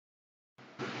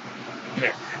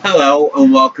here. Hello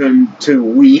and welcome to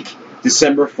week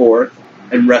December 4th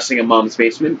in Wrestling in Mom's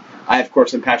Basement. I, of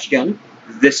course, am Patrick Young.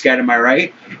 This guy to my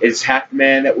right is half the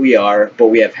man that we are, but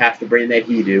we have half the brain that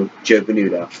he do, Joe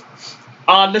Venuto.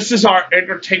 This is our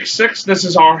take 6. This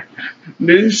is our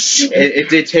news. It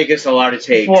did take us a lot of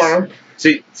takes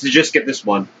to just get this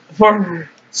one.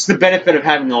 It's the benefit of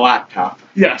having a laptop.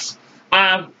 Yes.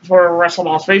 For Wrestling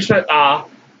in Mom's Basement,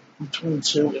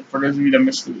 22, for those of you that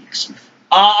missed the weeks.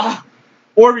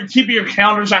 Or if you're keeping your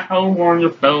calendars at home or on your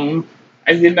phone,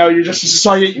 and you're just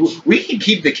excited. We can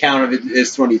keep the count of it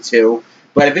as 22,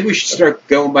 but I think we should start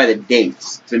going by the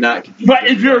dates to not confuse. But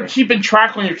if you're keeping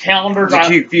track on your calendar, to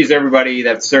confuse everybody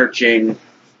that's searching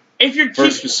for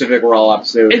a specific Raw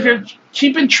episode. If you're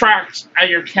keeping track at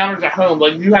your calendars at home,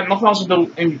 like you have nothing else to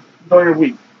do during your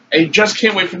week, and you just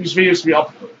can't wait for these videos to be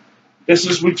uploaded. This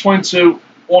is week 22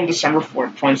 on December 4th,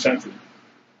 2017.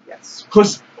 Yes.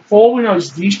 Because for all we know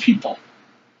is these people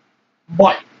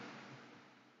might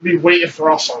be waiting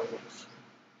for us on the week.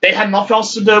 They had nothing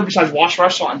else to do besides watch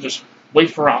wrestling and just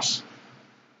wait for us.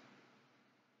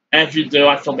 And if you do,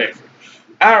 I feel bad for you.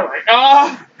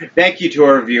 Alright, thank you to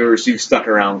our viewers who've stuck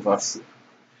around with us.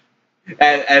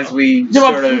 As we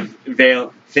sort of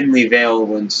thinly veil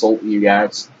will insult you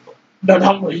guys. No,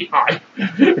 not really.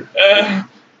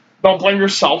 Don't blame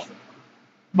yourself.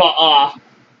 But,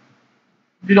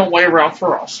 you don't wait around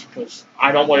for us, because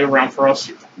I don't wait around for us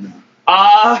either. No.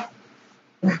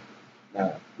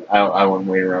 I wouldn't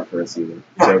wait around for us either.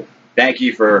 So, thank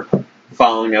you for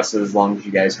following us as long as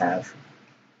you guys have.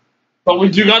 But we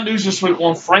do got news this week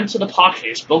on friend to the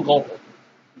podcast, Bill Goldberg.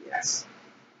 Yes.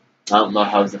 I don't know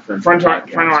how's the friend of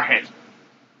our head.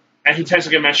 And he tends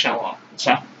to get mentioned a lot.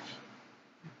 So.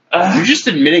 You're just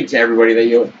admitting to everybody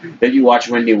that you watch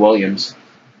Wendy Williams.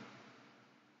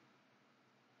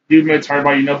 You admit to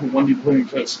everybody you know who Wendy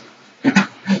Williams is.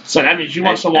 So that means you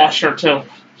must have lost her too.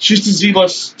 She's the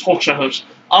Z-list talk show host.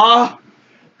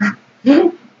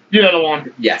 You know the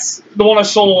one. Yes. The one that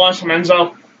stole the lines from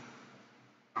Enzo.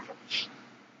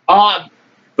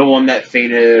 The one that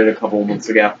fainted a couple of months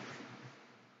ago.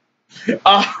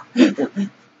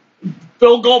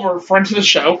 Bill Goldberg, friend to the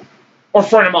show. Or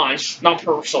friend of mine, not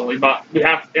personally, but we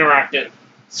have interacted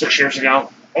 6 years ago.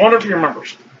 I wonder if he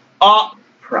remembers.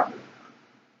 Probably.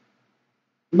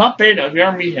 Not beta. If you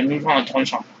ever meet him, he's on like 20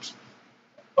 something.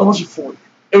 Or was it 40?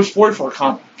 It was 40 for a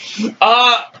comment.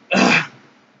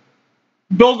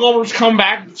 Bill Goldberg's come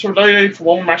back to WWE for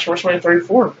one match WrestleMania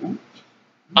 34.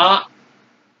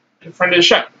 Friend of the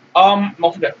show.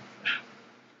 Not forget.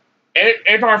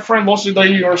 And our friend lost the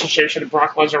Universal Championship at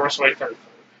Brock Lesnar WrestleMania 34.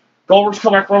 Goldberg's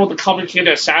comeback run with the company came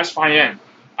to a satisfying end.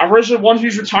 Originally, one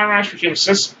huge retirement match became a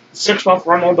six-month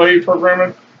run on WWE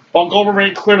programming, while Goldberg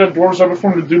made clear that doors open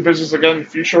for him to do business again in the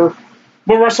future.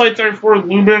 But WrestleMania 34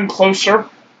 looming closer,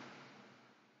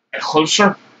 and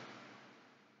closer,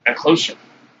 and closer.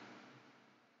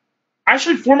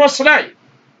 Actually, 4 months today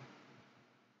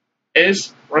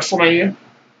is WrestleMania.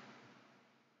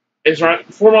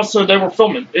 4 months today we're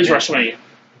filming is WrestleMania.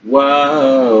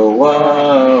 Whoa,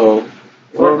 whoa.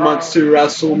 4 months to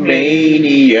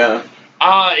WrestleMania.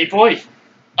 April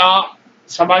 8th.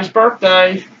 Somebody's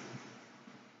birthday.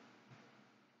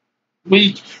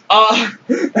 Week.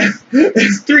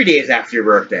 It's 3 days after your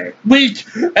birthday. Week.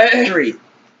 3.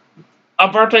 A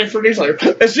birthday 3 days later.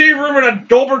 It's the rumor that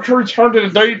Goldberg could return to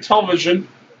the WWE television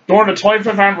during the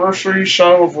 25th anniversary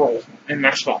show of Raw in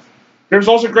next month. There's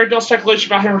also a great deal of speculation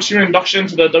about him receiving an induction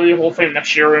into the WWE Hall of Fame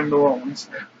next year in New Orleans.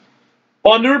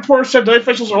 While new reports said WWE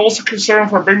officials are also considering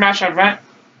for a big match event,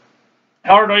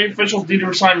 however, WWE officials need to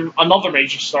resign another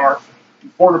major star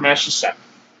before the match is set.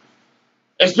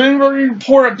 It's been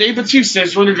reported that Dave Bautista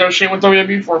is renegotiating with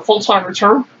WWE for a full-time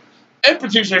return. If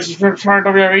Bautista is to return to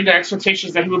WWE, the expectation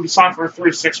is that he will be signed for a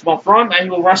 3 to 6 month run, and he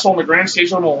will wrestle on the grand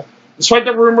stage on all. Despite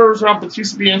the rumors about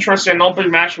Bautista being interested in an opening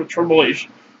match with Triple H,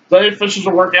 WWE officials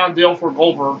are working out a deal for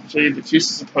Goldberg to be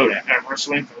Bautista's opponent at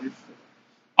WrestleMania 34.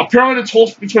 Apparently, the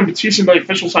talks between Batista and the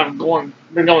officials have been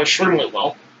going extremely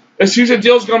well. It seems the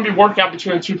deal is going to be worked out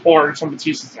between the two parties on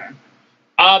Batista's end.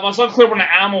 It's unclear when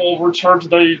the Animal will return to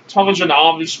the television. The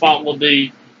obvious spot will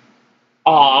be,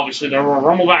 obviously, the Royal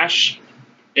Rumble match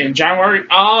in January.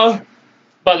 But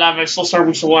that may still start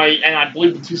weeks away, and I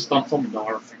believe Batista's done filming the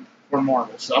other thing for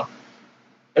Marvel, so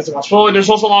that's a possibility. There's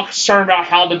also a lot of concern about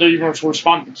how the universe will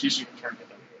respond to Batista's return to WWE.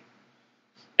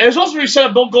 It has also been said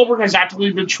that Bill Goldberg has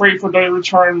actively been traded for WWE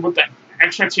return with the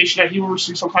expectation that he will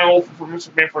receive some kind of offer from Vince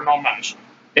McMahon for a non-match.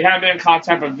 They haven't been in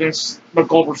contact, but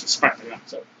Goldberg's expecting that.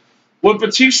 So, with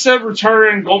Batista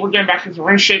returning and Goldberg getting back into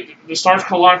ring shape, the stars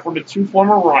collide for the two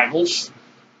former rivals.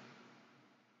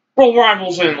 Well,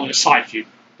 rivals in like a side feud.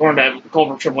 during that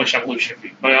Goldberg Triple H Evolution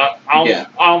feud. But I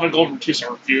don't think Goldberg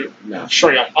 2-star feud. No.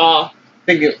 Straight up.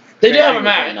 They did have a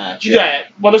match. Yeah.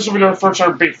 Well, this will be their first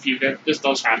ever big feud. If this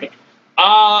does happen.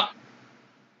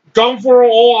 Going for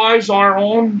all eyes are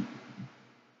on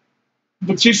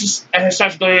Batista and his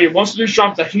WWE. Once the news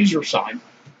drops that he's resigned,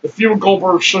 the feud with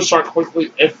Goldberg should start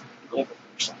quickly if Goldberg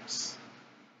resigns.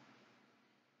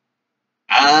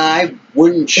 I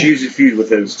wouldn't choose a feud with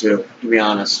those two, to be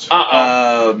honest.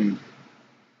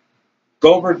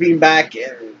 Goldberg being back,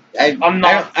 I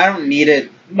don't need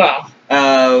it. No.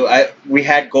 We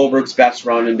had Goldberg's best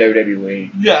run in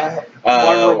WWE. Yeah.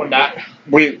 Why ruin that?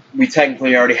 We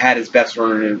technically already had his best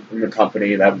run in the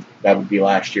company. That would be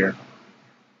last year.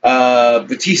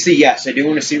 Batista, yes, I do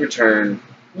want to see return.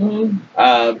 Mm-hmm.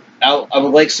 I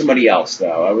would like somebody else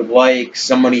though. I would like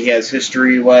somebody he has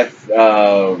history with.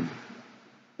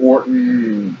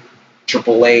 Orton,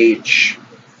 Triple H.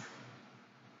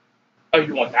 Oh,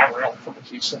 you want that real for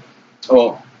Batista?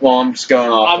 Well, I'm just going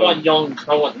off. I want young.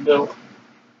 I want new.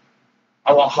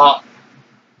 I want hot.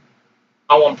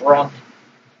 I want Braun.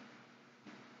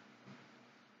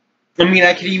 I mean,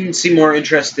 I could even see more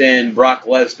interest in Brock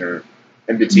Lesnar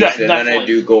and Batista than I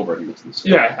do Goldberg and Batista.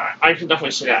 Yeah, I can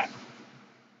definitely see that.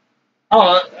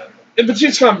 If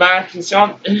Batista's coming back, he's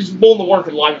willing to work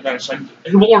in live events. Like,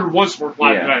 he was work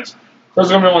live events. There's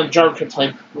going to be one Jericho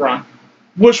type run,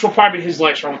 which will probably be his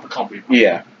last run with the company.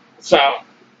 Yeah. So,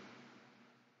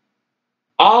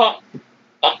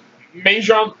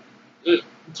 major,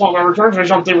 talking about returns, I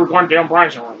jumped in regarding Dan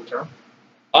Bryan's return.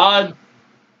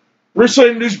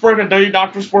 Recently, news broke that the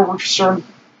doctors were concerned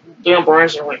Dan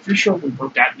Bryan's in the future. We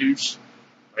broke that news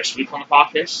last week on the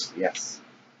podcast. Yes.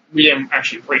 We didn't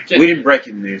actually break it. We didn't break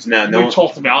the news. No. We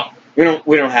talked about. We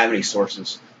don't have any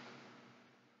sources.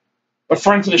 A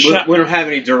friend to the show. We don't have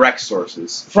any direct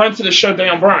sources. Friend to the show,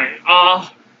 Dan Bryan.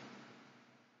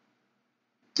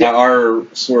 Our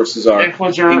sources are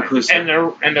inclusive and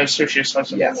the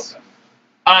associates. Yes.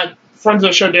 Friend to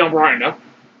the show, Dan Bryan. No.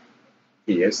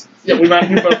 He is. Yeah, we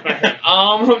both met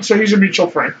him. So he's a mutual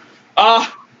friend.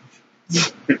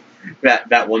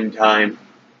 That one time.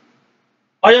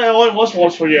 Oh yeah, it only was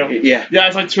once for you. Yeah. Yeah,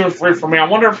 it's like 2 or 3 for me. I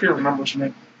wonder if he remembers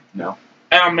me. No.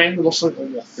 And a man who looks like a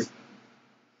wolf.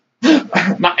 And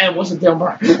it wasn't Dan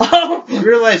Bryan. You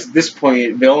realize at this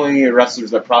point, the only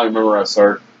wrestlers that probably remember us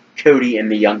are Cody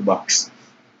and the Young Bucks.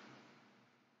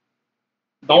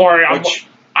 Don't worry,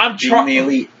 I'm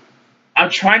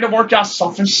trying to work out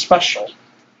something special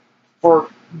for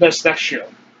this next year.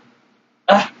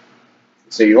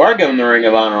 So you are going to Ring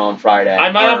of Honor on Friday.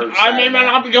 I may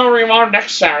not be going to Ring of Honor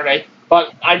next Saturday,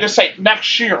 but I just say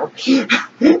next year.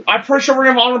 I'm pretty sure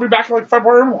Ring of Honor will be back in like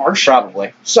February or March.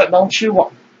 Probably. So don't you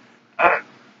worry.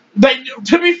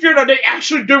 To be fair, though, they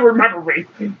actually do remember me.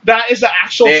 That is the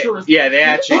actual truth. Yeah, they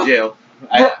actually do.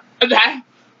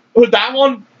 That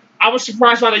one, I was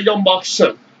surprised by the Young Bucks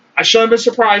too. I should have been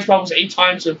surprised, but it was 8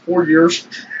 times in 4 years.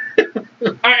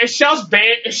 It sounds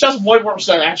bad. It sounds way worse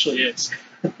than it actually is.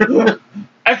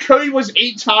 And Cody was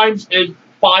 8 times in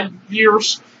 5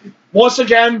 years. Once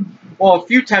again, well, a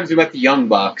few times we met the Young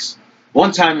Bucks.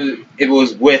 One time it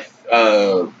was with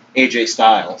AJ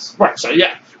Styles. Right. So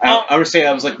yeah, I would say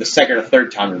that was like the second or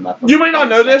third time we met them. You may not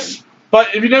know this,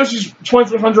 but if you notice these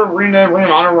 2,300 Ring of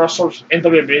Honor wrestlers in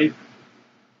WWE,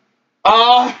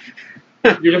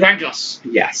 you can thank us.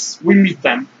 Yes, we meet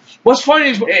them. What's funny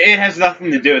is it has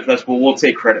nothing to do with us, but we'll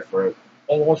take credit for it.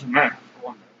 Oh, it wasn't that.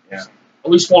 Yeah. At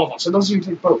least one of us. It doesn't even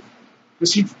take both.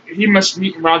 Because he missed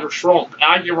meeting Roger Strong. And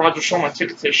I gave Roger Strong a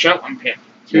ticket to his show and paid.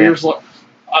 2 years later.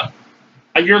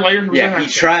 A year later,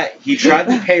 he tried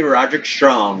to pay Roderick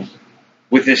Strong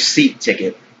with his seat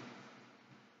ticket.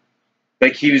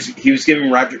 Like he was giving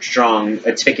Roderick Strong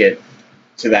a ticket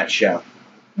to that show.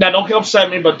 Now don't get upset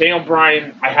at me, but Daniel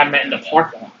Bryan I have met in the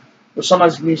parking lot. But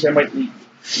sometimes it means I might leave.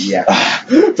 Yeah.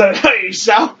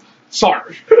 So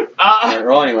sorry.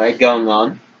 Well, anyway, going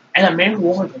on. And a man who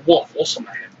looks like a wolf also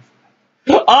met him.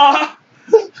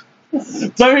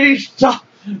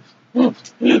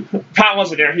 Pat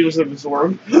wasn't there. He was in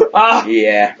Missouri.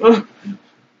 Yeah.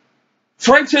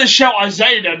 Friend to the show,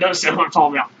 Isaiah knows what I'm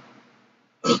talking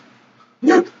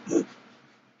about.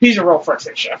 He's a real friend to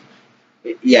the show.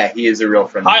 Yeah, he is a real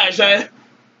friend. Hi, Isaiah.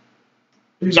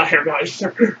 He's not here, guys.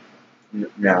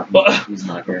 No, he's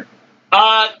not here.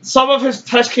 Some of his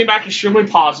tests came back extremely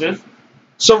positive.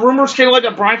 So rumors came like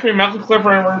that Bryan could be medically cleared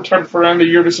for an return for the end of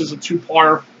the year. This is a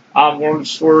 2-part one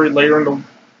story later in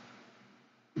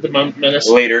the minutes.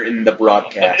 Later in the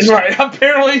broadcast. Right.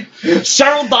 Apparently,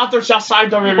 several doctors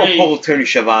outside WWE Tony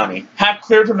Schiavone have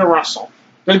cleared him to wrestle.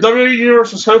 The WWE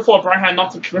Universe was hopeful that Bryan had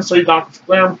enough to convince the doctors to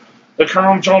clear him. The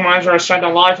current general manager has said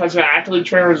that Live has been actively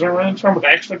training his in term with the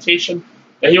expectation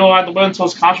that he will have to win until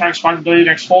his contract expires in WWE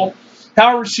next fall.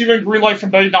 However, receiving a green light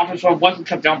from WWE doctors will likely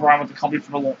cut down Bryan with the company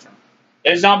for the long term.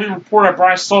 It is now being reported that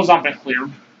Bryan still has not been cleared.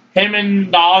 Him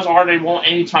and the odds are they won't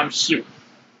anytime soon.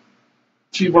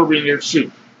 Keyword being here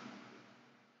soon.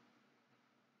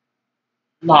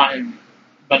 But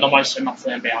nobody said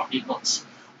nothing about 8 months.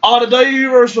 The WWE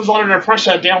Universe was under the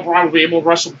impression that Daniel Bryan would be able to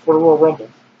wrestle before the Royal Rumble.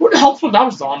 Who the hell thought that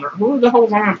was under? Who the hell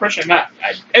was under the impression of that?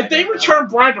 If they return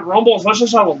Bryan to Rumble, as much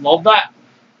as I would love that,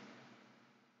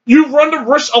 you run the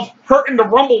risk of hurting the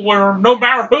Rumble winner no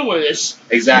matter who it is.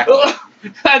 Exactly.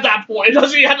 At that point, it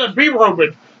doesn't even have to be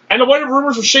Roman. And the way the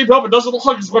rumors are shaped up, it doesn't look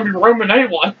like it's going to be Roman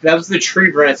anyway. That was the tree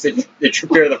branch that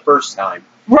tripped there the first time.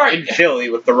 Right. In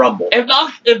Philly with the Rumble.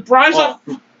 If Bryan's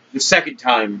the second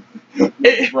time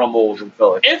Rumble was in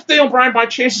Philly. If Daniel Bryan by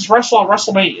chance is wrestling on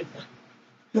WrestleMania,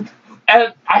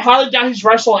 and I highly doubt he's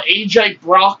wrestling AJ,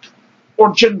 Brock, or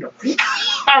Jinder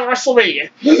at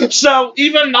WrestleMania. So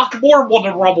even Nakamura won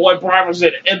the Rumble and Bryan was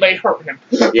in it, it may hurt him.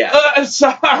 Yeah.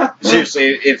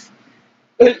 Seriously, if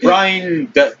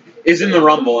Bryan is in the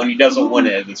Rumble and he doesn't win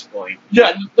it at this point.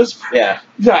 Yeah.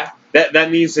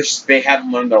 That means they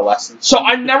haven't learned their lesson. So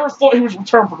I never thought he was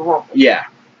returned for the Rumble. Yeah.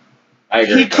 I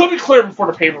agree. He could be cleared before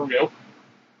the pay-per-view.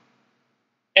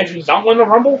 If he's not winning the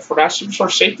Rumble for that superstar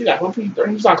safety, I hope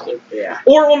he's not cleared. Yeah.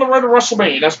 Or on the road to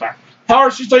WrestleMania, that's fine. However,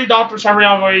 CW doctors have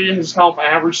reevaluated his health and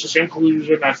have reached the same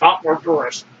conclusion that it's not worth the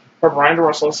risk for Bryan to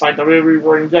wrestle inside WWE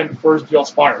running again before his deal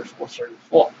expires.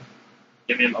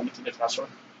 Give me a moment to get that story.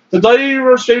 The WWE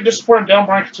Universe stayed disappointed Daniel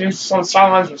Bryan continues to sit on the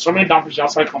sidelines with so many doctors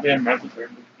outside the company and medically cleared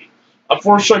to compete.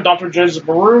 Unfortunately, Dr. Joseph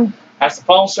Maroon has the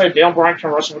final say Daniel Bryan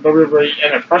can wrestle for WWE,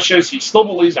 and the pressure is he still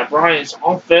believes that Bryan is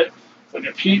unfit to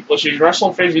compete, which he's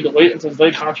wrestling phase to wait until his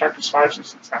late contract expires in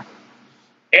September.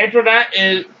 After that,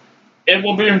 it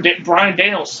will be in Bryan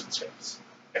Danielson's hands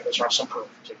if his wrestling career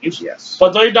continues. Yes.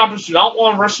 But WWE doctors do not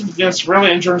want to wrestle against really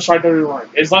injured inside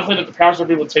WWE. It is likely that the powers that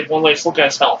be will take one last look at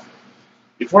his health.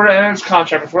 Before the end of his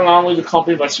contract, before not only the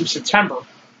company, but through September,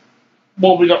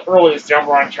 will be the earliest Daniel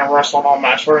Bryan can wrestle on all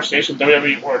match for station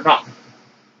WWE or not.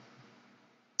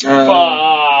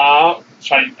 I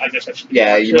guess I should.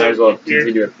 Yeah, you might as well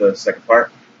continue with the second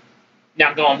part.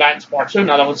 Now going back to part 2.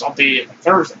 Now that was on the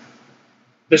Thursday.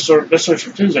 This was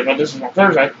for Tuesday, but this is on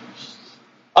Thursday.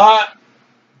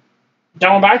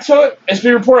 Going back to it, it's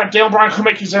been reported that Daniel Bryan could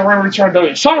make his in-ring return to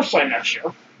SummerSlam next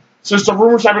year. Since the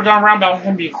rumors have been going around about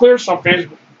him being clear, some fans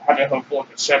had a hope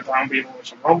look at Seth Brown being able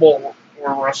to Rumble or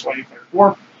WrestleMania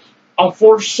 34.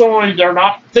 Unfortunately, they're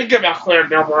not thinking about clearing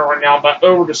Daniel Bryan right now, but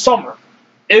over the summer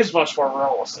is much more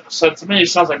realistic. So to me, it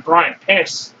sounds like Bryan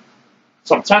passed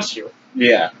some tests here.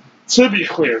 Yeah. To be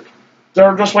cleared.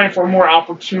 They're just waiting for a more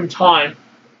opportune time.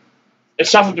 It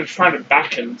sounds like they're trying to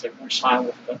back him to resign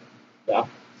with them. Yeah.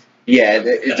 Yeah,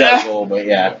 it does a little bit,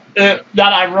 yeah. That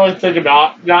I really think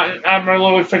about. I'm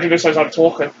really thinking this as I'm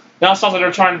talking. Now it sounds like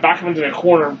they're trying to back him into the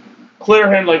corner,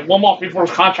 clear him like 1 month before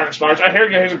his contract expires. I hear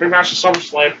he has a big match at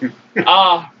SummerSlam.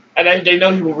 And they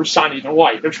know he will resign either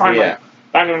way. They're trying to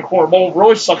back him in the corner. What will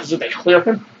really suck is if they clear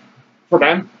him for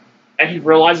them, and he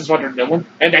realizes what they're doing,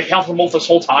 and they help him off this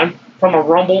whole time from a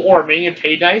Rumble or a Mania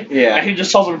payday, and he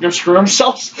just tells them to go screw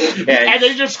themselves, and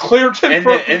they just cleared him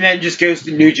and then just goes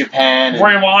to New Japan.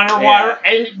 Ring of Honor,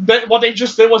 and what they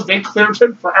just did was they cleared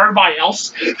him for everybody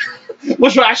else,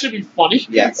 which would actually be funny.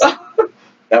 Yes.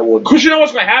 That would. Because you know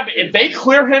what's going to happen? If they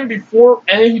clear him before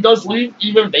he does leave,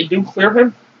 even if they do clear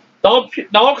him, the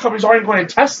other companies aren't going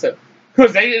to test him.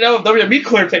 Because they know if WWE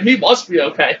cleared him, he must be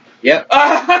okay. Yep.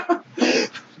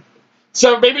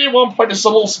 So maybe at one point it's a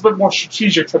little bit more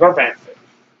strategic to their benefit.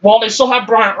 While they still have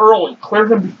Bryan early, clear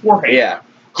him beforehand. Yeah.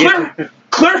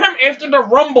 Clear him after the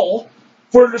Rumble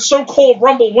for the so-called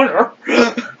Rumble winner,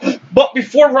 but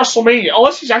before WrestleMania,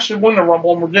 unless he's actually winning the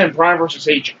Rumble and we're getting Bryan versus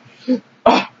AJ.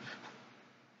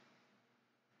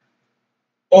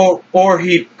 Or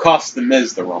he costs the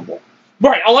Miz the Rumble.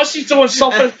 Right, unless he's doing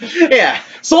something. Yeah.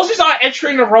 So unless he's not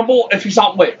entering the Rumble if he's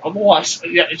not winning. Otherwise,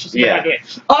 it's just a bad idea.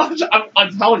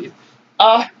 I'm telling you.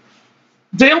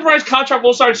 Daniel Bryan's contract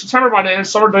will start in September. By the end,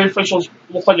 summer day officials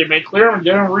look like they made clear and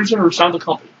give him a reason to resign the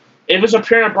company. If it's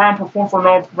apparent that Bryan performed for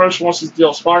another promotion once his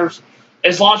deal expires,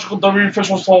 it's logical WWE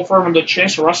officials told him the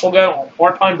chance to wrestle again on a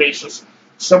part-time basis,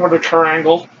 similar to Kurt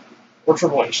Angle or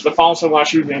Triple H. The final said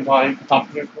last year being by the top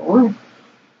of the room.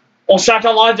 On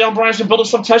SmackDown Live, Daniel Bryan's been building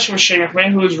some tension with Shane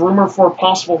McMahon, who is rumored for a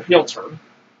possible heel turn.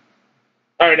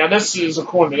 Alright, now this is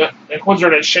according to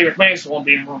that Shane McMahon is the one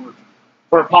being rumored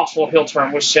for a possible heel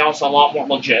turn, which sounds a lot more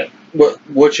legit.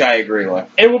 Which I agree with.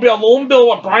 It will be a lone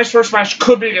bill. Bryan's first match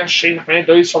could be against Shane McMahon,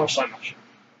 though he's SummerSlam match.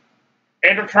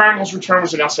 Andrew Carrington's return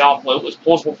was announced out of blue. It was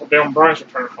plausible for Bryan's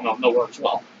return to come out of nowhere as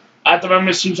well. At the moment,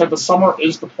 it seems like the summer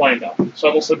is the plan now. So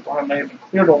it looks like Bryan may have been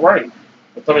cleared already.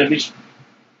 But then at least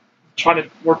trying to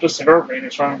work this in over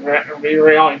and trying to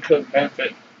reality could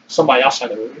benefit somebody else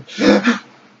out of the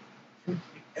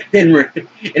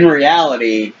In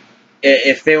reality,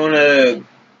 if they want to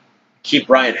keep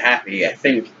Bryan happy, I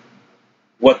think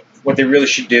what they really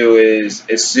should do is,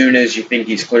 as soon as you think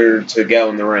he's cleared to go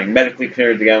in the ring, medically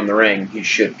cleared to go in the ring, he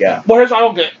should go. Well, here's what I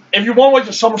don't get. If you want to wait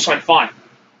to SummerSlam, fine.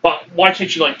 But why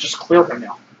can't you, just clear him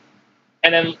now?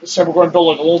 And then say we're going to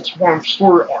build, a little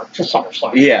story arc to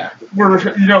SummerSlam. Yeah. Where,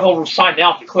 he'll resign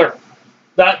now if you clear him.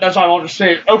 That's what I want to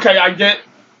say. Okay, I get...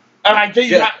 And I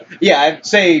think I'd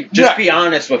say just be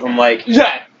honest with him,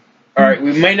 yeah. All right,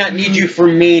 we may not need you for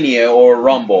Mania or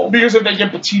Rumble. Because if they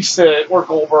get Batista or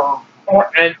Goldberg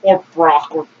or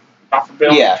Brock or God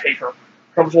forbid Taker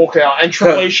comes walking out and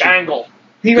Triple H Angle.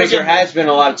 Because there has been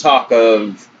a lot of talk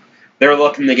of they're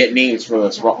looking to get names for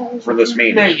this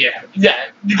Mania. Yeah.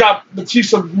 You got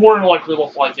Batista more than likely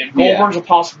look like him. Goldberg's a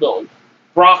possibility.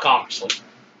 Brock obviously.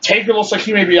 Taker looks like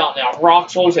he may be out now.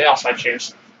 Rock's always the outside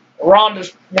chance. Ron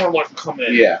is more likely coming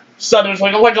in. Yeah. So there's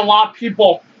like a lot of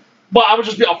people. But I would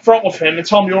just be upfront with him and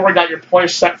tell him you already got your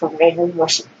place set for Rumble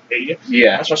WrestleMania.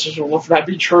 Yeah. That's what I look for that to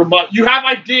be true. But you have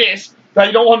ideas that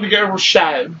you don't want him to get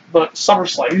overshadowed. But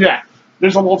SummerSlam,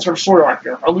 there's a long-term story arc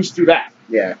there. At least do that.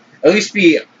 Yeah. At least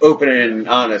be open and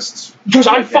honest. Because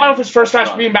I'm fine with his first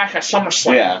match being back at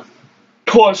SummerSlam. Yeah.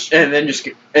 And then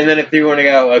if you want to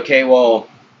go, okay, well,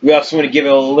 we also want to give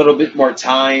it a little bit more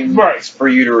time for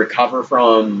you to recover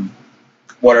from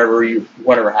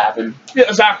whatever happened. Yeah,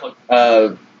 exactly.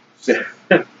 But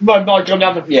not go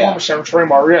down the performance center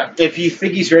trademark. If you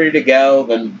think he's ready to go,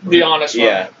 then be honest.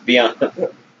 Be honest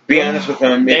with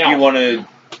him if you want to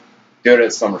do it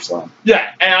at SummerSlam.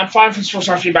 Yeah, and I'm fine for his first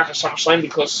match being back at SummerSlam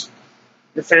because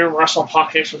your favorite wrestling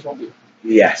podcast will be.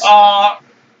 Yes.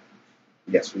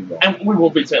 Yes, we will. And we will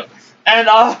be too. And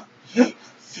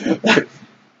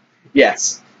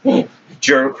yes.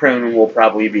 Joe Cronin will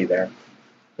probably be there.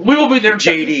 We will be there.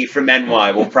 JD from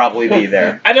NY will probably be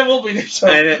there. And then we'll be there too.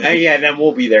 And then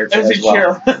we'll be there too as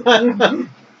well.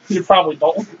 You probably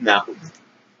don't. No.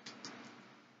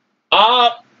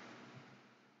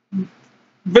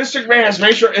 Vince McMahon has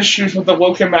major issues with the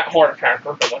Woken Matt Hardy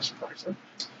character, but that's surprising.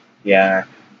 Yeah.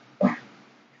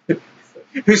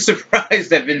 Who's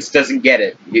surprised that Vince doesn't get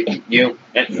it? You?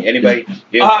 Anybody?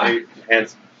 You?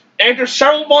 Hands? After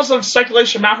several months of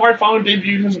speculation, Matt Hardy finally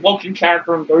debuted his Woken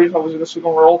character in WWE television this week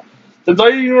on Raw. The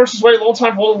WWE Universe has waited a long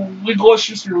time for legal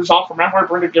issues to be resolved for Matt Hardy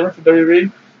to bring the gimmick to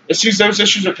WWE. It seems those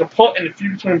issues are kaput, and the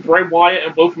feud between Bray Wyatt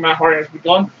and Woken Matt Hardy has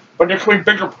begun, but there could be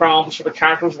bigger problems for the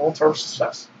character's long-term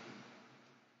success.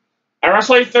 At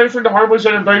WrestleMania 33, the Hardboys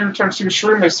and WWE returned to the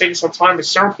stream has taken some time, as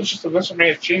several pushes to Vince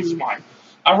McMahon has changed his mind.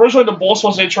 Originally, the boss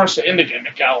wasn't interested in the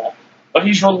gimmick at all, but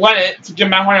he's relented to give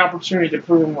Matt Hardy an opportunity to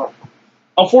prove him wrong.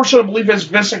 Unfortunately, I believe that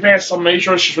Vince McMahon has some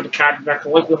major issues with the character that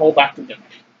can likely hold back the gimmick.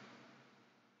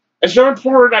 It's very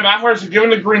important that Matt Hardy is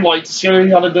given the green light to see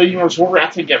how the WWE Universe will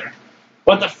react to the gimmick.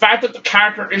 But the fact that the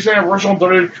character is an original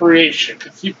WWE creation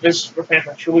could keep Vince McMahon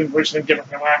from truly embracing the gimmick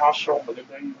no matter how strong the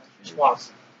WWE Universe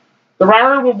was. The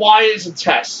rivalry with Wyatt is a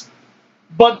test,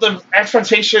 but the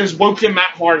expectation is Woken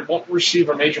Matt Hardy won't receive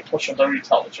a major push on WWE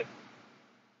television.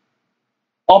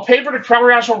 On paper, the crowd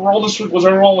reaction on Raw this week was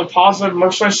overwhelmingly positive.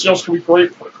 Merchandise sales could be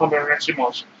great for the coming next few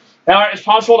months. Now, it's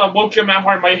possible that Woken Matt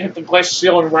Hardy might hit the glass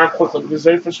ceiling around quickly because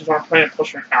they officials aren't planning to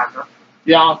push their character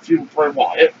beyond feud with Bray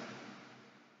Wyatt.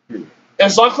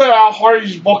 It's likely that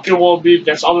Hardy's booking will be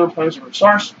against other opponents and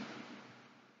stars.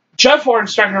 Jeff Hardy is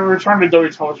expected to return to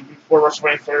WWE television before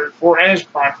WrestleMania 34 and his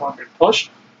prime for a big push.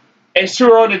 It's too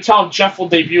early to tell if Jeff will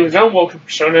debut his own Woken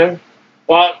persona,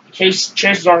 but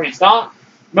chances are he's not.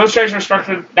 Most fans are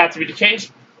expecting that to be the case.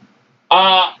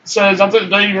 So it's up to the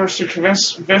WWE Universe to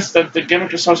convince Vince that the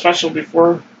gimmick is so special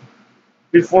before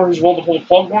he's willing to pull the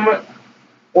plug on it,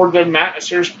 or give Matt a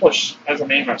serious push as a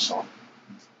main event star.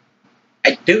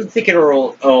 I do think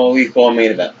it'll equal a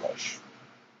main event push.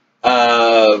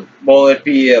 Will it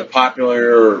be a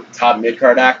popular top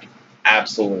mid-card act?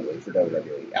 Absolutely, for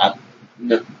WWE.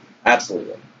 No,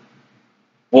 absolutely.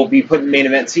 Will be put in main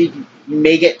event. See, he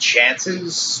may get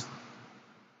chances,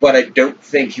 but I don't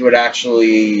think he would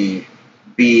actually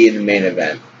be in the main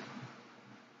event.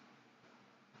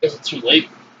 Is it too late?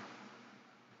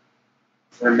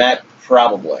 For Matt,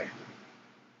 probably.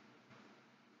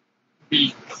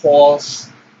 Because,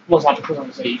 well, it's not because of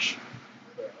his age.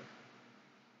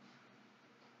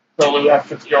 So we have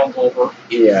 50-year-old Goldberg.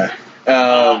 Yeah.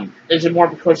 Is it more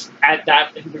because at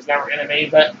that he was never in a main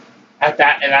event? At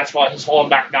that, and that's why he's holding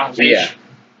back now his age? Yeah.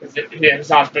 It's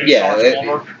not as big as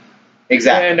Goldberg.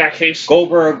 Exactly. In that case,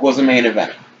 Goldberg was a main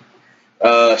eventer.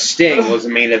 Sting was a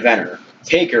main eventer.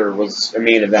 Taker was a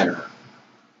main eventer.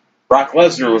 Brock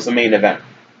Lesnar was a main eventer.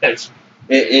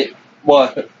 It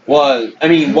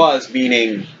was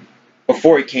meaning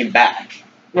before he came back.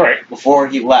 Right. Before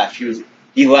he left,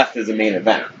 he left as a main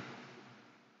eventer.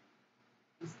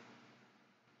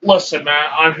 Listen, man,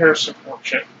 I'm here to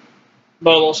support you.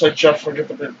 But it looks like Jeff will get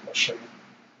the big push.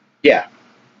 Yeah.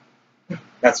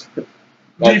 Do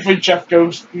you think Jeff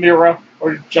goes Nero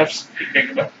or Jeff's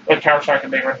Kawasaki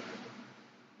Nero?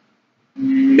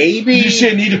 Maybe. You see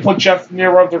a need to put Jeff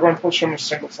Nero, they're going to push him in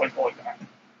singles like that.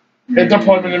 If they're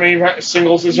putting him in the main event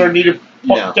singles, is there a need to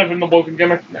put Jeff in the Logan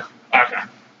gimmick? No. Okay.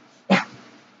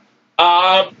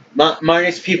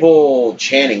 Minus people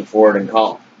chanting for it and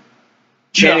calling.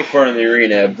 Chanting for it in the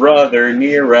arena, Brother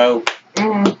Nero.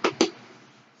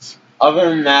 Other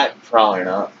than that, probably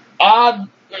not. On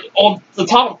the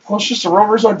top of pushes, the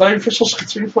rumors are WWE officials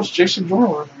continue to push Jason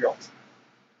Jordan were revealed.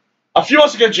 A few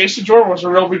months ago, Jason Jordan was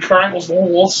revealed to be Kurt Angle's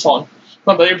long lost son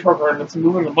from the WWE program to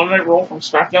move in the Monday Night Raw from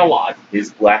SmackDown Live.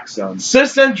 His black son.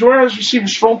 Since then, Jordan has received a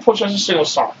strong push as a single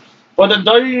star. But the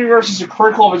WWE Universe is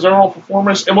critical of his overall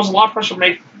performance. It was a lot of pressure to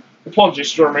make the plug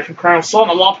Jason Jordan making Kurt Angle's son.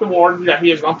 A lot of people argue that he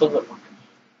has not delivered.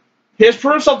 He has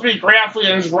proven himself to be a great athlete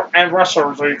and wrestler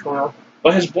in his early career.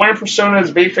 But his bland persona and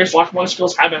his babyface lock-money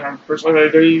skills have been improved by the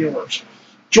WWE Universe.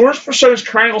 Jordan's persona is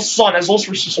Kurt Angle's son, as also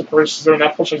received some criticism, and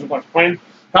that push has been claimed.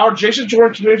 However, Jason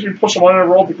Jordan continues to be pushed on a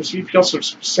role because he appeals to a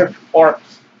specific part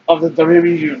of the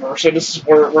WWE Universe, and this is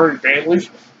very badly,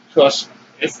 because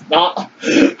it's not.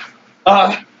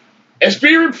 It's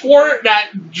being reported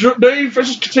that WWE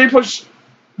officials continue to push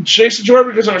Jason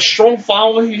Jordan because of a strong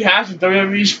following he has in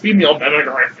WWE's female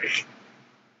demographic.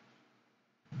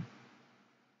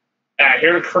 I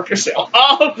hear the cricket sale.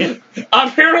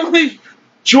 Apparently,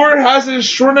 Jordan has an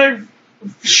extraordinary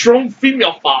strong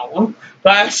female following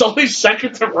that's only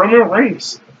second to Roman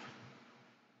Reigns.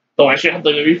 Though I can't have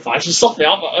WWE finds himself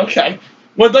out, but okay.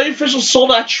 When the officials saw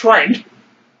that trend,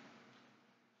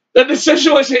 the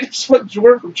decision was to split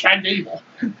Jordan from Chad Gable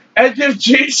and give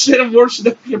Jason a more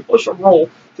significant push and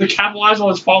role to capitalize on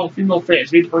his following female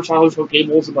fans. Made the first time for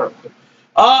Gable was American.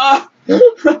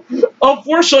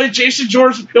 Unfortunately, Jason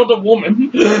Jordan's appeal to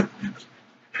woman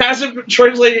hasn't been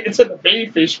translated into the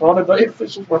babyface run, and the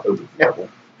officials were hoping for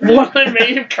one that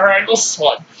made him Kurt Angle's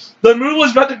son. The move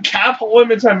was meant to catapult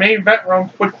him into a main event run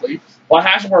quickly, while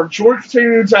Hasselberg Jordan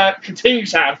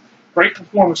continues to have great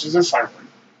performances this time.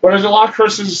 But there's a lot of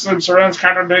criticism surrounding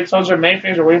counter big tons, and many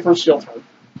fans are waiting for a heel turn.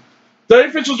 The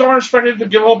officials aren't expected to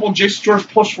give up on Jason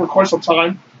Jordan's push for quite some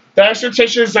time. The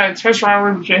expectation is that intense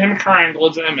rivalry between him and Kurt Angle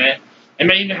is imminent, and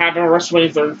may even happen in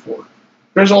WrestleMania 34.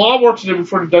 There's a lot of work to do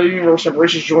before the WWE Universe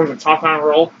embraces Jordan in the top 9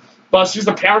 role, but it seems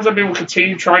the powers that be will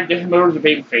continue to try to get him over to the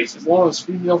babyface, as long as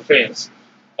female fans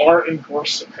are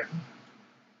endorsing him.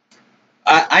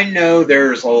 I know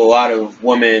there's a lot of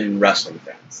women wrestling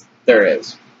fans. There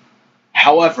is.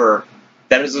 However,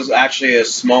 that is actually a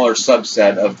smaller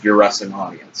subset of your wrestling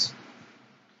audience.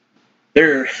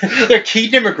 Their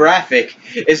key demographic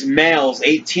is males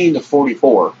 18 to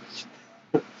 44.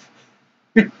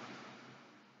 Do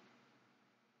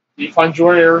you find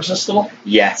Jordan irresistible?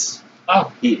 Yes.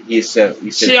 Oh. He's so.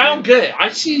 See, I don't get it.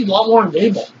 I see a lot more in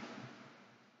Gable.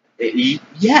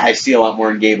 Yeah, I see a lot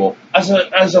more in Gable. As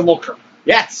a looker.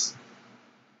 Yes.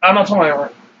 I'm not talking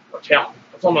about talent.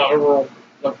 I'm talking about overall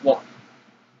look.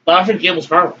 But I think Gable's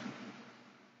better.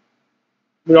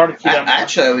 We already keep that.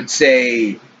 Actually, I would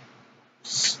say,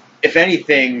 if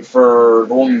anything, for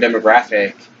the woman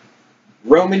demographic,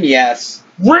 Roman, yes.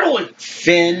 Really?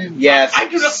 Finn, yes.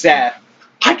 Seth.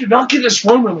 I do not get this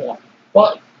Roman one.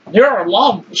 But there are a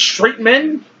lot of straight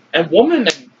men and women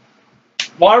and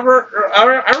whatever,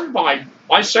 everybody,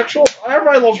 bisexual,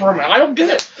 everybody loves Roman. I don't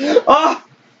get it. I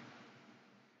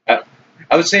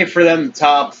would say for them, the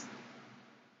top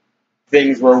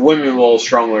things where women will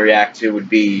strongly react to would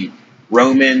be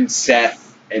Roman,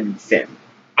 Seth, and Finn.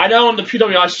 I know on the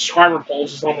PWI subscriber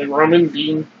polls, it's only Roman,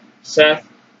 Dean, Seth,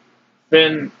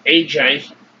 Finn,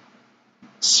 AJ,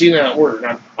 Cena,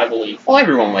 order, I believe. Well,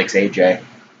 everyone likes AJ.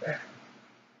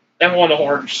 And one of the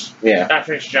horns. Yeah.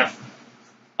 After it's Jeff.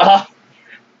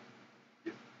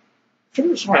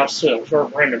 Finish someone else too. It was very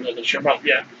random this year, but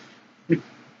yeah.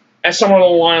 And someone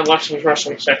on the line, Alexa was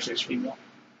wrestling sexiest female.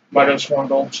 By those horn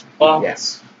dogs.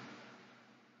 Yes.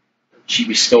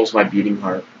 She stills my beating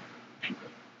heart.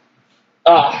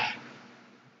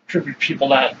 Could be people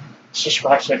that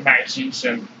subscribe to magazines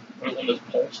and put on those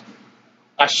polls.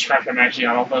 I subscribe to a magazine,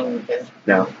 I don't know who they do.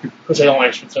 No. Because they don't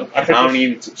like me to. I don't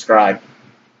even subscribe.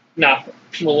 No.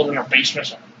 People live in their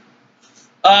basements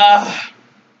It's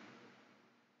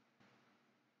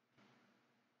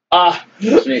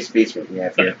a nice basement we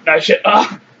have here. That shit.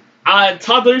 Top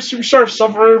WWE superstar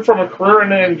suffering from a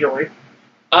career-ending injury.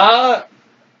 Possible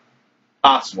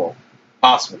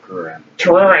career ending.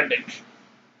 Career ending.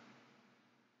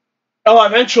 Oh,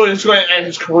 eventually it's going to end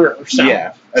his career. So.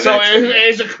 Yeah. So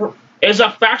it's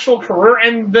a factual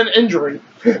career-ending injury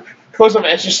because of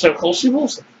Edge's so closely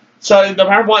Wilson. So no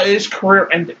matter what, it is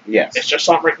career-ending. Yes. It's just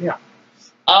not right now.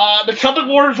 The Celtic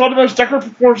Warriors, one of the most decorative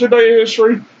performances in WWE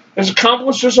history, has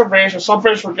accomplished this advance, and some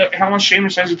fans forget how much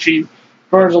Sheamus has achieved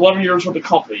for his 11 years with the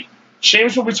company.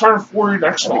 Sheamus will be turning 40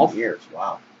 next month. 11 years,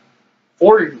 wow.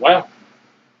 40, wow.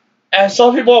 And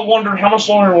some people have wondered how much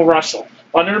longer he will wrestle.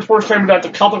 New reports claim that the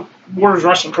Celtic Warriors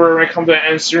wrestling career may come to an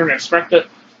end sooner than expected.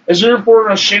 As new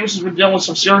reported, that Sheamus has been dealing with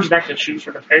some serious neck issues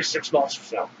for the past 6 months or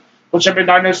so, which have been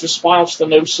diagnosed with spinal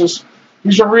stenosis.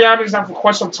 He's been rehabbing now for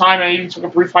quite some time and even took a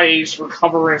brief hiatus to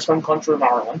recover in his home country of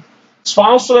Ireland.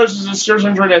 Spinal stenosis is a serious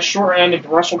injury that short-ended the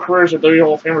wrestling careers of WWE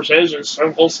Hall of Famers Edge and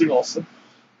Stone Cold Steve Austin.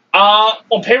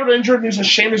 On paper, the injury means that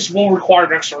Sheamus will require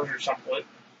neck surgery at some point.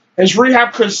 His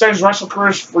rehab could extend his wrestling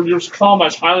careers for years to come,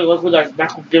 as highly likely that his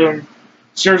neck will give him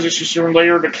serious issues sooner or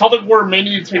later. The Celtic Warrior may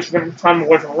need to take some time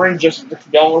away from the ring, just as Nicky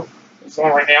Bella is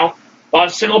on right now. But a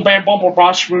single bad bump or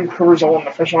botch move could result in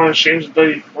the finish line of Sheamus'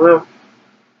 WWE career.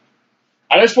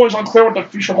 At this point, it's unclear what the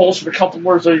future holds for the Celtic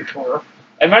Warriors' WWE career.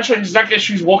 Eventually, his neck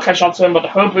issues will catch up to him, but the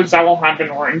hope is that won't happen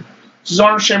in the ring.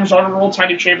 Cesaro and Sheamus are the World Tag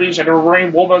Team Champions, and their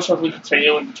reign will most likely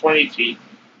continue into 2018.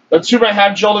 The two may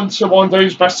have gelled into one of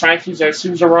WWE's best tag teams, and it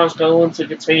seems their run is going to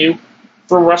continue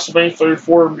for WrestleMania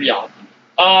 34 and beyond.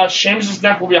 Sheamus'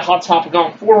 neck will be a hot topic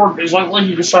going forward. It's likely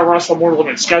he can start wrestling more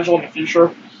limited schedule in the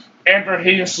future after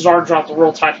he and Cesaro drop the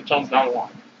World Tag Team titles down the line.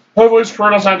 Hopefully his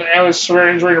career doesn't have to end with severe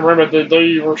injury to remember the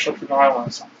WWE worship the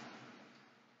island.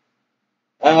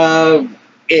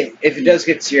 If it does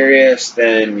get serious,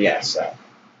 then yes.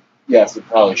 Yes, it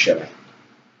probably shouldn't.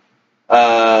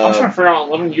 I'm trying to figure out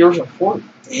 11 years or 40.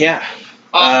 Yeah.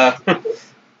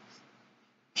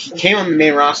 He came on the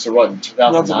main roster, what, in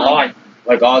 2009?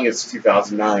 Like August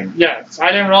 2009. Yeah, so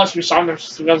I didn't realize we signed him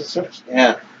since 2006.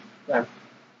 Yeah.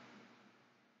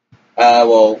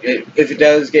 Well, if it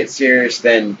does get serious,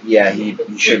 then yeah, he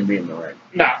shouldn't be in the ring.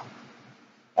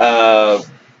 No.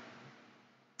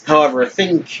 However, I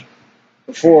think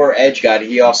before Edge got it,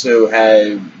 he also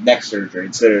had neck surgery,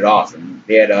 and so did Austin.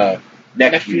 He had a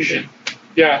neck fusion.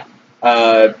 Yeah.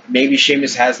 Maybe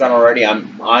Sheamus has that already.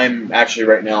 I'm actually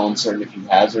right now uncertain if he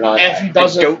has or not. And if he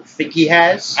doesn't, I don't think he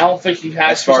has. I don't think he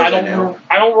has. As far as I know.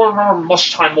 I don't remember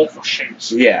much time off for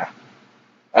Sheamus. Yeah.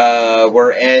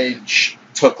 Where Edge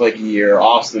took like a year,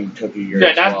 Austin took a year.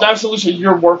 Yeah, that's at least a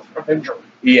year worth of injury.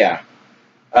 Yeah.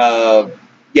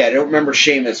 Yeah, I don't remember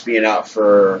Sheamus being out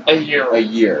for a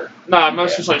year. No,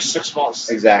 most was like 6 months.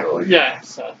 Exactly. Yeah.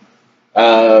 So.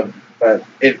 But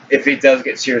if it does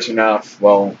get serious enough,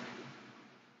 well,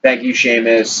 thank you,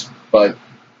 Sheamus. But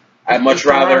I'd much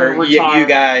rather you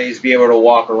guys be able to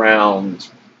walk around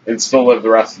and still live the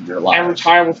rest of your life. And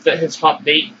retire with his hot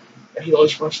date, and he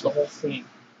always runs the whole thing.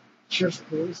 Seriously,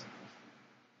 who is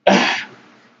it?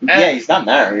 Yeah, he's not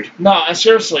married. No, and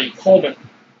seriously, Coleman,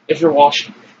 if you're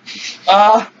watching.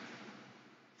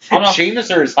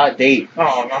 Sheamus or his hot date?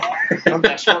 Oh, no. I'm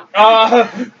desperate.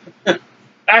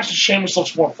 Actually, Sheamus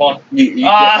looks more fun. You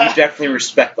definitely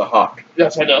respect the Hawk.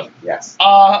 Yes, I do. Yes.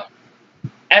 And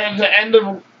at the end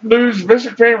of news, Vince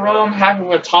McMahon really unhappy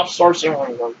with top stars in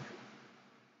ring work.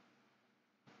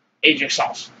 AJ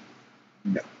Styles.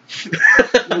 No.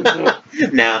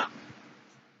 Nah.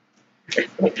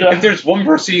 If there's one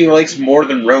person he likes more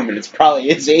than Roman, it's probably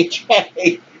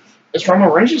AJ. It's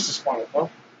Roman Reigns this point, though.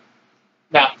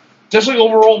 Now, just like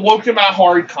overall, welcome at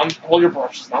hard, hold your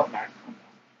brushes, not Mac.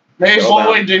 Made his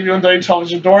long-way debut on WWE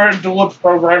television during a dual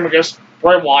program against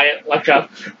Bray Wyatt.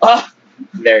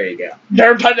 There you go.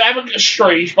 Their dynamic is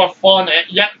strange, but fun,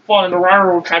 yet fun, and the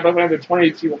rivalry kind of ended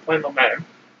 2018 will play my man.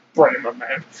 Bray, my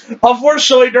man.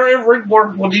 Unfortunately, their in-ring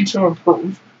work will need to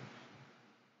improve.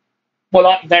 But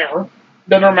not there.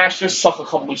 Then their match just sucked a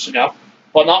couple weeks ago.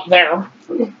 But not there.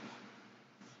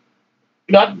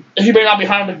 He may not be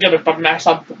high on the gimmick, but that's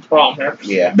not the problem here.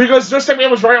 Yeah. Because this time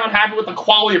was very unhappy with the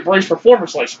quality of Bray's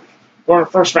performance last week during the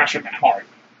first match with Matt Hardy.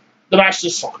 The match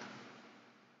just sucked.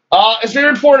 It's very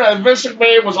important that Vince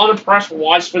McMahon was unimpressed with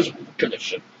Wyatt's physical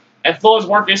condition and thought his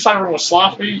work inside the ring was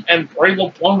sloppy and Bray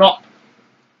looked blown up.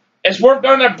 It's worth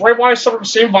noting that Bray Wyatt suffered the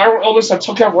same viral illness that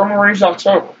took out Roman Reigns in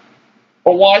October.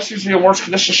 But Wyatt seems to be in worse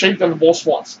condition shape than the boss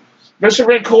wants. Vince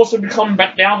McMahon calls him to become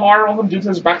down hard on him due to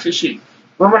his backstage sheet.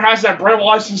 Rumor has that Bray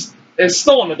Wyatt is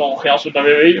still in the doghouse with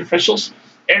WWE officials,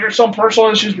 and there's some personal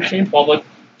issues became public.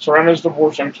 Serena's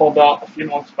divorce and told out a few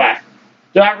months back.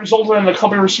 That resulted in the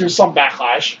company receiving some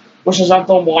backlash, which has not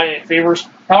done Wyatt any favors.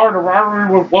 However, the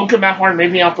rivalry with Woken Matt Hardy may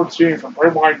be an opportunity for Bray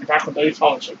Wyatt to be back on daily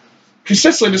television.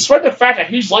 Consistently, despite the fact that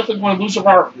he's likely going to lose the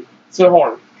rivalry to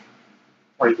Hardy.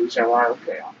 Hardy lose that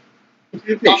rivalry,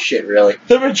 No shit, really.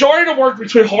 The majority of the work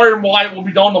between Hardy and Wyatt will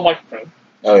be done on the microphone.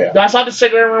 Oh, yeah. That's not to say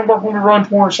that everyone work will be really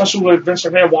important, especially with Vince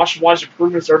McMahon watching Wyatt's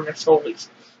improvements during the next couple weeks.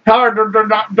 However,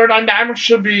 their dynamics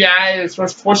should be added as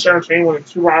much close entertaining when the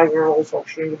two rivals are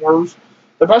exchanging words.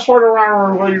 The best part of the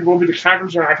rivalry will be the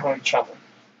characters interacting with each other.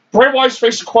 Bray Wyatt's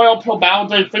facing quite uphill battle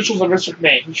with the officials of Vince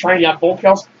McMahon. He's trying to get both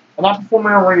counts, and not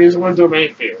performing in the ring isn't going to do him any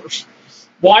favors.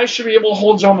 Wyatt should be able to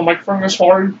hold his own on the microphone this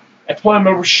hard, and putting him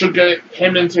over should get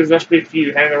him into his next big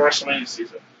feud heading the WrestleMania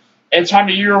season. And time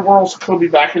the year worlds could be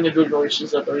back in the good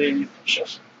graces of the WWE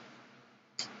pushes.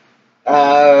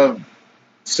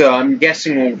 So I'm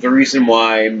guessing the reason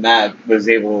why Matt was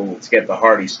able to get the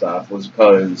Hardy stuff was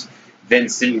because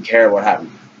Vince didn't care what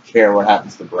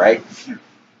happens to Bray.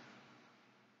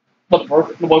 But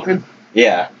the Woken?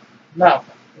 Yeah. No.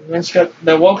 Vince got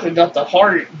the Woken got the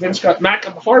Hardy. Matt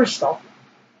got the Hardy stuff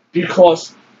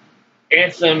because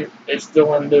Anthem is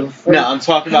doing the. No, I'm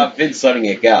talking about Vince letting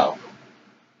it go.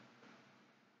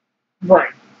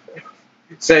 Right.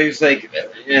 So he's like,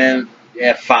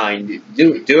 yeah, fine.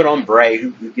 Do it on Bray.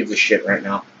 Who gives a shit right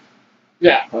now?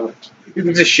 Yeah. Who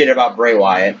gives a shit about Bray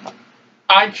Wyatt?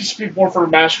 I can speak more for the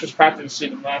match because Pat didn't see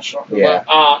the match. Yeah.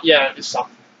 But, yeah, it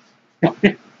sucked.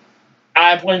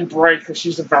 I blame Bray because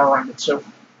he's the better one of the two.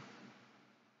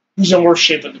 He's in worse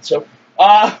shape of the two.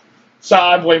 So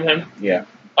I blame him. Yeah.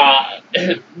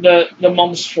 The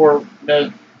mumps for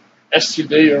the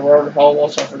STD or whatever the hell it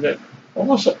was, I forget. What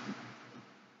was it?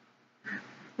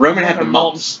 Roman had the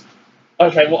mumps.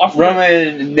 Okay, well, I forget.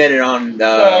 Roman admitted on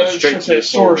straight to the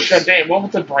source. Damn,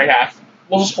 what did Bray have?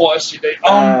 We'll just call it STD.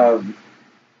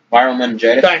 Viral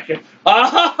meningitis. Thank you.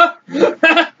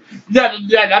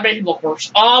 Yeah, that made him look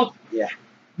worse. Yeah.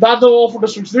 That'll do all for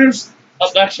this week's news.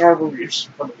 Up next are our reviews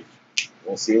for the week.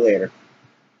 We'll see you later.